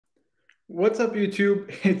What's up, YouTube?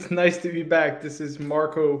 It's nice to be back. This is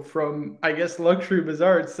Marco from, I guess, Luxury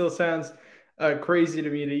Bazaar. It still sounds crazy to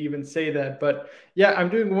me to even say that. But yeah, I'm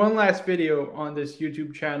doing one last video on this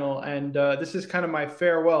YouTube channel, and this is kind of my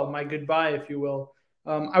farewell, my goodbye, if you will.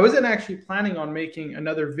 I wasn't actually planning on making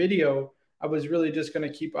another video. I was really just going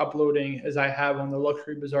to keep uploading as I have on the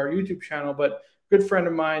Luxury Bazaar YouTube channel. But good friend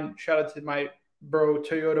of mine, shout out to my bro,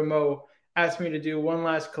 Toyota Mo, asked me to do one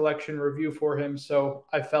last collection review for him. So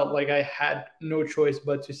I felt like I had no choice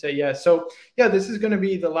but to say yes. So yeah, this is going to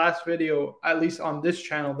be the last video, at least on this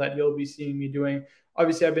channel, that you'll be seeing me doing.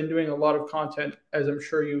 Obviously, I've been doing a lot of content, as I'm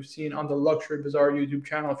sure you've seen on the Luxury Bazaar YouTube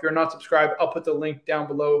channel. If you're not subscribed, I'll put the link down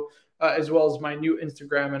below, as well as my new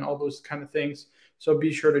Instagram and all those kind of things. So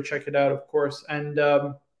be sure to check it out, of course. And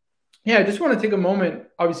yeah, I just want to take a moment,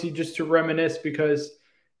 obviously, just to reminisce because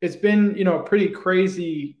it's been, a pretty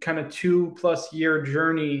crazy kind of 2+ year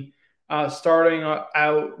journey, starting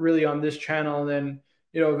out really on this channel and then,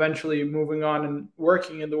 eventually moving on and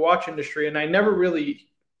working in the watch industry. And I never really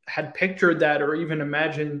had pictured that or even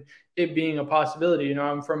imagined it being a possibility.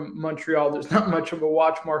 I'm from Montreal. There's not much of a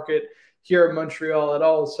watch market here in Montreal at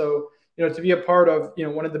all. So, to be a part of,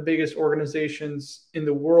 one of the biggest organizations in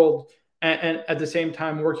the world, and at the same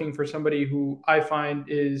time working for somebody who I find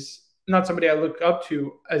is not somebody I look up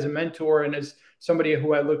to as a mentor and as somebody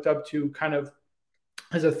who I looked up to kind of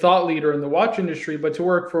as a thought leader in the watch industry, but to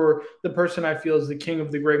work for the person I feel is the king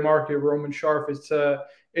of the gray market, Roman Sharf.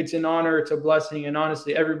 It's an honor, it's a blessing, and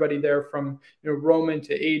honestly, everybody there from Roman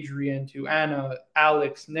to Adrian to Anna,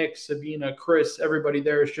 Alex, Nick, Sabina, Chris, everybody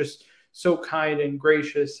there is just so kind and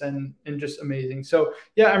gracious and just amazing. So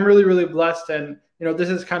yeah, I'm really really blessed, and this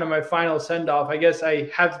is kind of my final send off. I guess I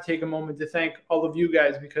have to take a moment to thank all of you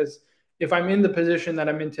guys because if I'm in the position that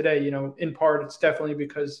I'm in today, in part it's definitely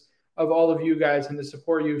because of all of you guys and the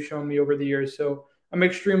support you've shown me over the years. So I'm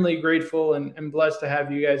extremely grateful and blessed to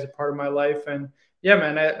have you guys a part of my life. And yeah,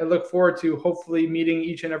 man, I look forward to hopefully meeting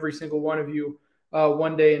each and every single one of you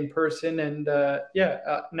one day in person. And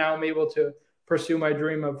now I'm able to pursue my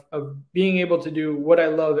dream of being able to do what I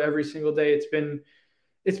love every single day.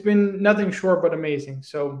 It's been nothing short but amazing.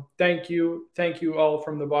 So thank you all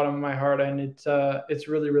from the bottom of my heart, and it's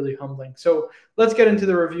really really humbling. So let's get into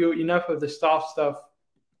the review. Enough of the soft stuff.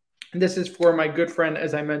 This is for my good friend,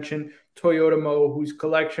 as I mentioned, Toyota Mo, whose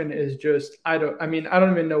collection is just I don't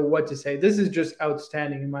even know what to say. This is just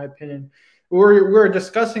outstanding in my opinion. We were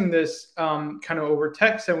discussing this kind of over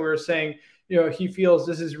text, and we were saying, he feels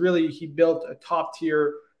this is really he built a top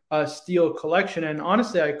tier steel collection, and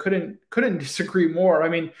honestly, I couldn't disagree more. I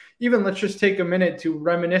mean, even let's just take a minute to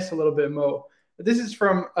reminisce a little bit, Mo. This is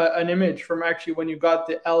from an image from actually when you got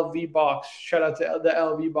the LV box. Shout out to the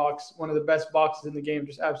LV box, one of the best boxes in the game,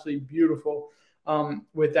 just absolutely beautiful,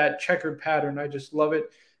 with that checkered pattern. I just love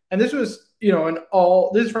it. And this was,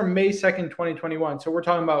 this is from May 2nd, 2021. So we're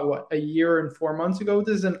talking about what, a year and 4 months ago.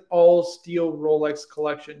 This is an all steel Rolex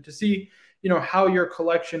collection. To see, how your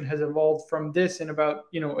collection has evolved from this in about,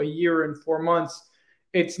 a year and 4 months,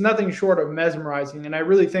 it's nothing short of mesmerizing. And I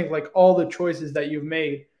really think like all the choices that you've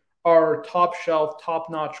made are top shelf, top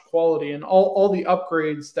notch quality, and all the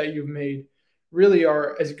upgrades that you've made really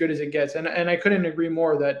are as good as it gets. And I couldn't agree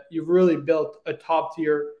more that you've really built a top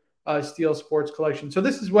tier steel sports collection. So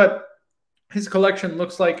this is what his collection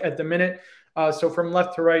looks like at the minute. So from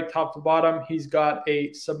left to right, top to bottom, he's got a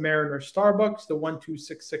Submariner Starbucks, the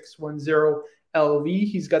 126610 LV.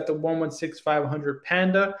 He's got the 116500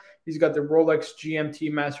 Panda. He's got the Rolex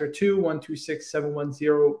GMT Master 2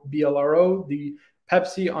 126710 BLRO, the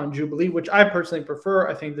Pepsi on Jubilee, which I personally prefer.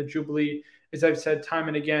 I think the Jubilee, as I've said time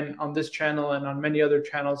and again on this channel and on many other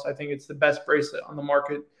channels, I think it's the best bracelet on the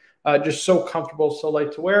market. Just so comfortable, so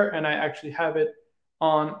light to wear, and I actually have it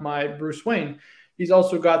on my Bruce Wayne. He's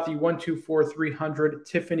also got the 124300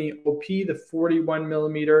 Tiffany OP, the 41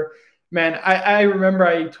 millimeter. Man, I remember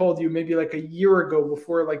I told you maybe like a year ago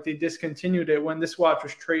before like they discontinued it when this watch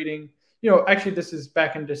was trading. Actually this is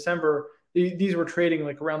back in December. These were trading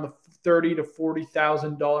like around the $30,000 to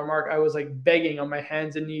 $40,000 mark. I was like begging on my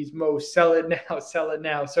hands and knees, Mo, sell it now, sell it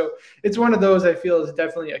now. So it's one of those I feel is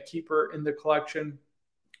definitely a keeper in the collection,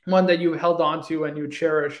 one that you held on to and you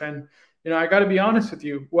cherish. And I got to be honest with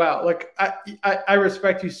you. Wow, like I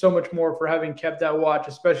respect you so much more for having kept that watch,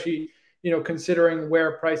 especially considering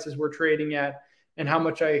where prices were trading at and how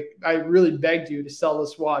much I really begged you to sell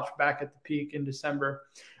this watch back at the peak in December.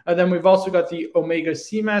 And then we've also got the Omega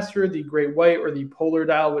Seamaster, the gray white or the polar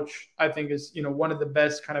dial, which I think is one of the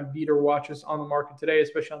best kind of beater watches on the market today,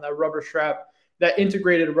 especially on that rubber strap. That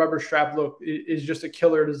integrated rubber strap look is just a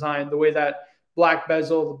killer design. The way that black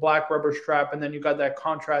bezel, the black rubber strap, and then you got that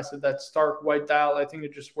contrast of that stark white dial. I think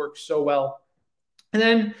it just works so well. And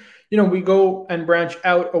then, we go and branch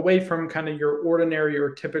out away from kind of your ordinary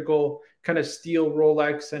or typical kind of steel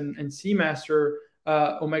Rolex and Seamaster,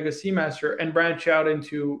 Omega Seamaster, and branch out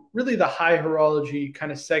into really the high horology kind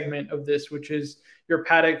of segment of this, which is your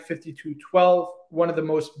Patek 5212, one of the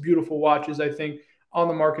most beautiful watches, I think, on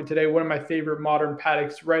the market today. One of my favorite modern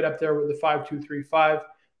Pateks, right up there with the 5235.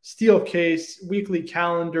 Steel case, weekly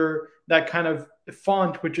calendar, that kind of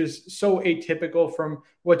font, which is so atypical from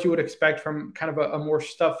what you would expect from kind of a more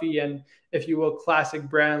stuffy and, if you will, classic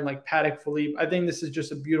brand like Patek Philippe. I think this is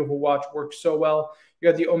just a beautiful watch, works so well. You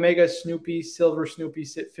got the Omega Snoopy, Silver Snoopy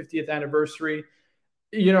 50th anniversary.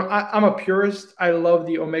 I'm a purist. I love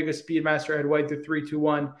the Omega Speedmaster Ed White, the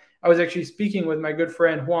 321. I was actually speaking with my good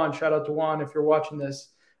friend Juan. Shout out to Juan if you're watching this.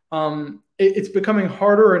 It's becoming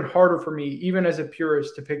harder and harder for me, even as a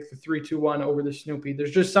purist, to pick the 321 over the Snoopy.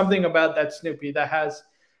 There's just something about that Snoopy that has,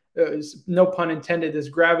 no pun intended, this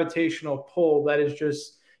gravitational pull that is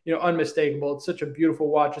just, unmistakable. It's such a beautiful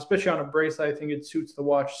watch, especially on a bracelet. I think it suits the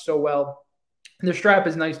watch so well. The strap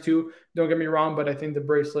is nice too, don't get me wrong, but I think the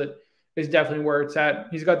bracelet is definitely where it's at.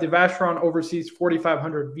 He's got the Vacheron Overseas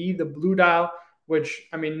 4500V, the blue dial, which,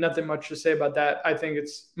 I mean, nothing much to say about that. I think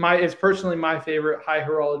it's personally my favorite high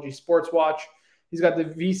horology sports watch. He's got the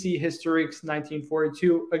VC Historiques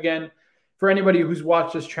 1942. Again, for anybody who's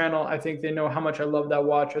watched this channel, I think they know how much I love that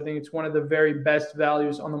watch. I think it's one of the very best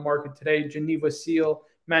values on the market today. Geneva seal,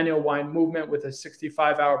 manual wind movement with a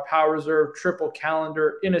 65-hour power reserve, triple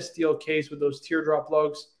calendar in a steel case with those teardrop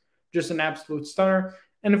lugs. Just an absolute stunner.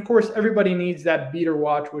 And of course, everybody needs that beater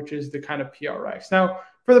watch, which is the kind of PRX. Now,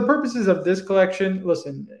 for the purposes of this collection,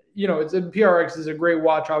 listen, it's a PRX is a great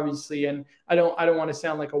watch, obviously, and I don't want to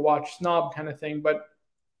sound like a watch snob kind of thing, but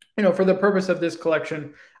for the purpose of this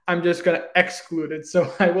collection, I'm just going to exclude it.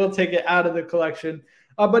 So I will take it out of the collection,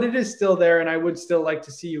 but it is still there, and I would still like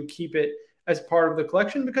to see you keep it as part of the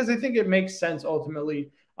collection because I think it makes sense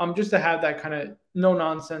ultimately, just to have that kind of no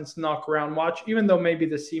nonsense knock around watch, even though maybe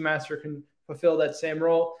the Seamaster can fulfill that same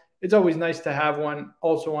role. It's always nice to have one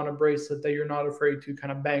also on a bracelet that you're not afraid to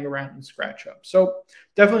kind of bang around and scratch up. So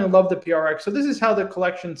definitely love the PRX. So this is how the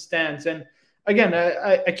collection stands. And again,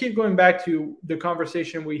 I keep going back to the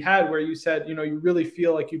conversation we had where you said, you really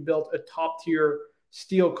feel like you built a top tier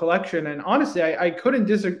steel collection. And honestly, I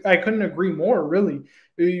couldn't agree more, really.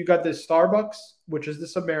 You got the Starbucks, which is the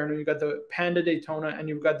Submariner, you got the Panda Daytona, and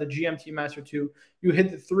you've got the GMT Master 2. You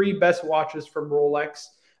hit the three best watches from Rolex.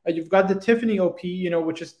 You've got the Tiffany OP,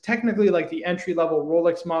 which is technically like the entry-level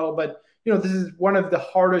Rolex model, but, this is one of the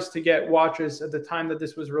hardest to get watches at the time that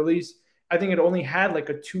this was released. I think it only had like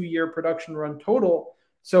a 2-year production run total.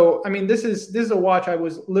 So, I mean, this is a watch I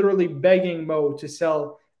was literally begging Mo to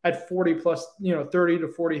sell at 40 plus, $30,000 to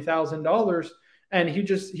 $40,000. And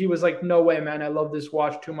he was like, no way, man, I love this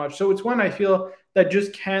watch too much. So it's one I feel that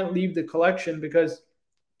just can't leave the collection because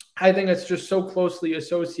I think it's just so closely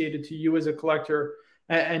associated to you as a collector.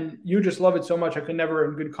 And you just love it so much, I could never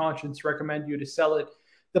in good conscience recommend you to sell it.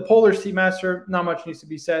 The Polar Seamaster, not much needs to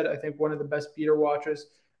be said. I think one of the best beater watches.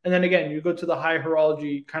 And then again, you go to the high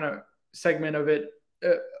horology kind of segment of it,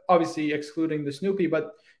 obviously excluding the Snoopy,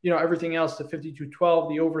 but everything else, the 5212,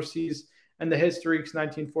 the Overseas, and the Historiques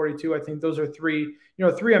 1942. I think those are three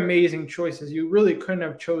amazing choices. You really couldn't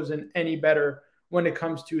have chosen any better when it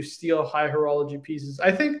comes to steel high horology pieces.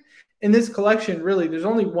 I think in this collection, really, there's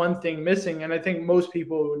only one thing missing, and I think most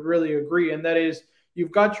people would really agree, and that is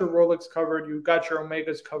you've got your Rolex covered, you've got your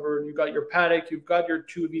Omegas covered, you've got your Patek, you've got your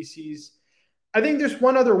two VCs. I think there's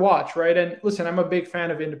one other watch, right? And listen, I'm a big fan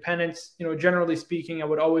of independence. Generally speaking, I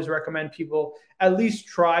would always recommend people at least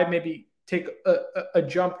try, maybe take a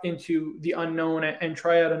jump into the unknown and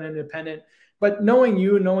try out an independent. But knowing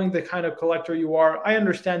the kind of collector you are, I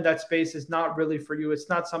understand that space is not really for you. It's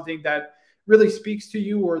not something that really speaks to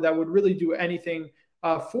you or that would really do anything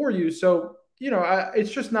for you. So,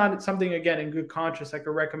 it's just not something, again, in good conscience I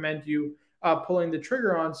could recommend you pulling the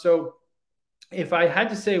trigger on. So if I had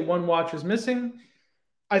to say one watch is missing,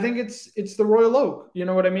 I think it's the Royal Oak. You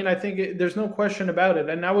know what I mean? I think there's no question about it.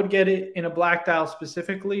 And I would get it in a black dial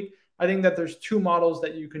specifically. I think that there's two models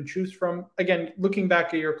that you can choose from. Again, looking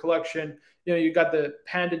back at your collection, you got the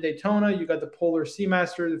Panda Daytona, you got the Polar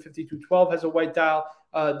Seamaster, the 5212 has a white dial,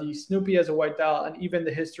 the Snoopy has a white dial, and even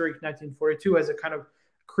the Historique 1942 has a kind of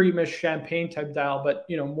creamish champagne type dial, but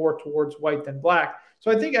more towards white than black. So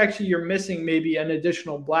I think actually you're missing maybe an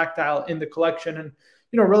additional black dial in the collection. And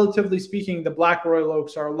relatively speaking, the black Royal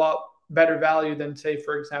Oaks are a lot better value than, say,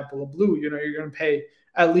 for example, a blue. You're going to pay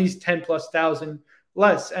at least 10,000+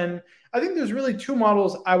 less. And I think there's really two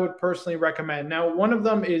models I would personally recommend. Now, one of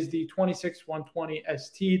them is the 26120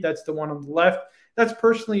 ST. That's the one on the left. That's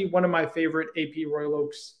personally one of my favorite AP Royal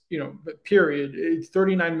Oaks, period. It's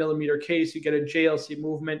 39 millimeter case. You get a JLC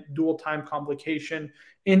movement, dual time complication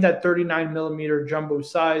in that 39 millimeter jumbo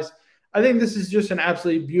size. I think this is just an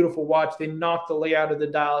absolutely beautiful watch. They knocked the layout of the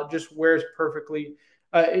dial. It just wears perfectly.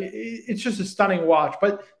 It's just a stunning watch.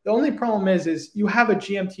 But the only problem is you have a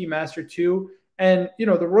GMT Master 2, and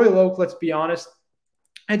the Royal Oak, let's be honest,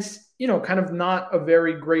 it's kind of not a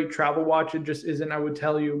very great travel watch. It just isn't. I would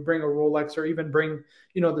tell you, bring a Rolex or even bring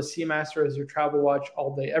the Seamaster as your travel watch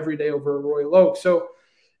all day, every day over a Royal Oak. So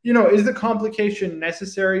is the complication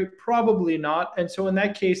necessary? Probably not. And so in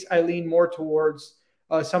that case, I lean more towards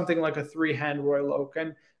something like a three-hand Royal Oak.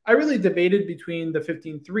 And I really debated between the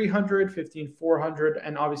 15300, 15400,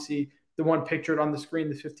 and obviously the one pictured on the screen,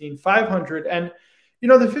 the 15500. And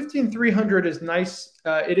the 15300 is nice.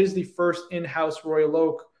 It is the first in-house Royal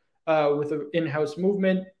Oak with an in-house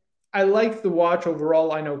movement. I like the watch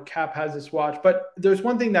overall. I know Cap has this watch, but there's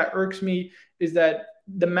one thing that irks me is that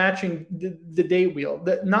the date wheel,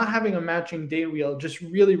 not having a matching date wheel just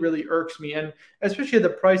really, really irks me. And especially the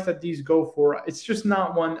price that these go for, it's just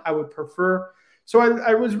not one I would prefer. So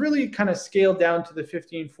I was really kind of scaled down to the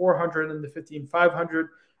 15400 and the 15500.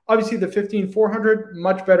 Obviously the 15400,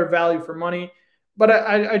 much better value for money, but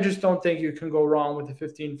I just don't think you can go wrong with the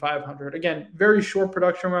 15500. Again, very short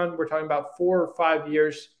production run. We're talking about 4 or 5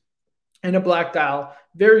 years in a black dial,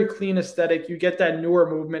 very clean aesthetic. You get that newer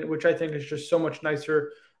movement, which I think is just so much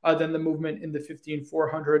nicer than the movement in the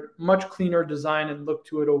 15400. Much cleaner design and look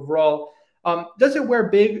to it overall. Does it wear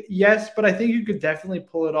big? Yes, but I think you could definitely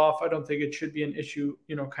pull it off. I don't think it should be an issue,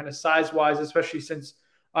 kind of size-wise, especially since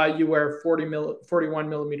you wear 41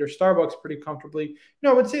 millimeter Starbucks pretty comfortably.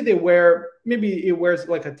 I would say maybe it wears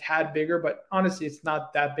like a tad bigger, but honestly, it's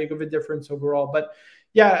not that big of a difference overall. But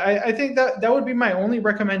yeah, I think that would be my only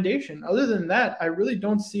recommendation. Other than that, I really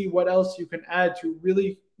don't see what else you can add to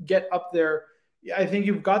really get up there. I think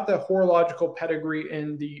you've got the horological pedigree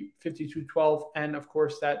in the 5212, and of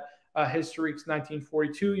course that Historiques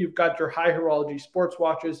 1942. You've got your high horology sports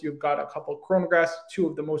watches. You've got a couple of chronographs, two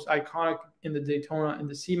of the most iconic in the Daytona and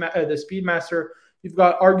the Speedmaster. You've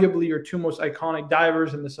got arguably your two most iconic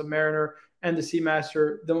divers in the Submariner and the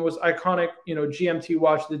Seamaster. The most iconic, GMT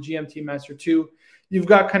watch, the GMT Master 2. You've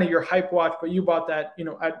got kind of your hype watch, but you bought that,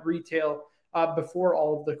 at retail before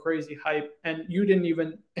all of the crazy hype, and you didn't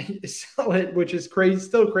even sell it, which is crazy,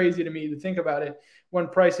 still crazy to me to think about it, when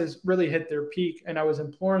prices really hit their peak, and I was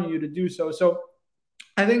imploring you to do so. So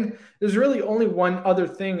I think there's really only one other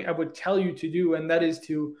thing I would tell you to do, and that is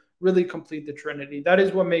to really complete the Trinity. That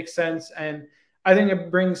is what makes sense, and I think it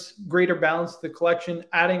brings greater balance to the collection.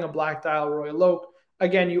 Adding a black dial Royal Oak,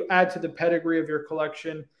 again, you add to the pedigree of your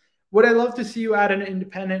collection. Would I love to see you add an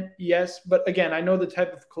independent? Yes. But again, I know the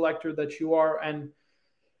type of collector that you are. And,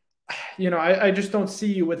 I just don't see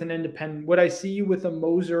you with an independent. Would I see you with a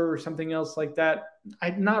Moser or something else like that?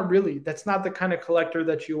 Not really. That's not the kind of collector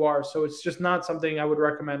that you are. So it's just not something I would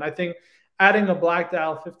recommend. I think adding a black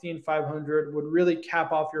dial 15500 would really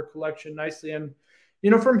cap off your collection nicely. And,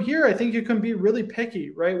 from here, I think you can be really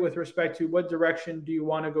picky, right, with respect to what direction do you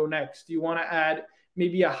want to go next? Do you want to add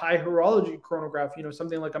maybe a high horology chronograph,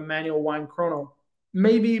 something like a manual wind chrono?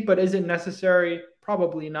 Maybe, but is it necessary?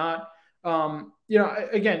 Probably not.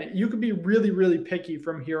 Again, you could be really, really picky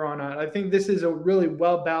from here on out. I think this is a really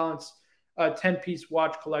well-balanced 10-piece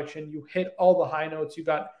watch collection. You hit all the high notes. You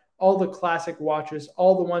got all the classic watches,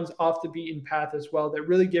 all the ones off the beaten path as well, that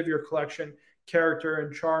really give your collection character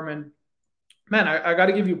and charm. And man, I got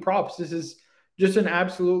to give you props. This is just an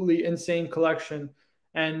absolutely insane collection.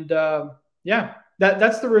 And yeah,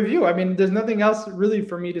 that's the review. I mean, there's nothing else really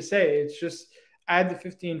for me to say. It's just add the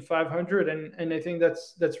 15500, and I think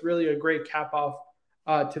that's really a great cap off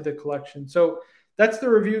to the collection. So that's the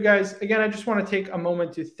review, guys. Again, I just want to take a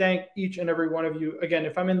moment to thank each and every one of you. Again,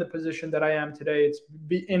 if I'm in the position that I am today, it's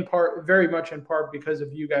very much in part because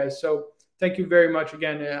of you guys. So thank you very much.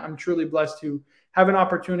 Again, I'm truly blessed to have an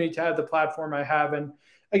opportunity to have the platform I have. And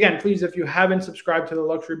again, please, if you haven't subscribed to the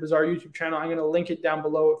Luxury Bazaar YouTube channel, I'm going to link it down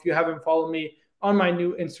below. If you haven't followed me on my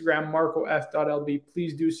new Instagram, marcof.lb,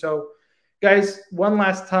 please do so. Guys, one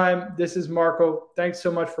last time, this is Marco. Thanks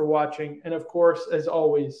so much for watching. And of course, as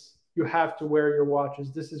always, you have to wear your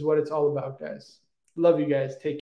watches. This is what it's all about, guys. Love you guys. Take care.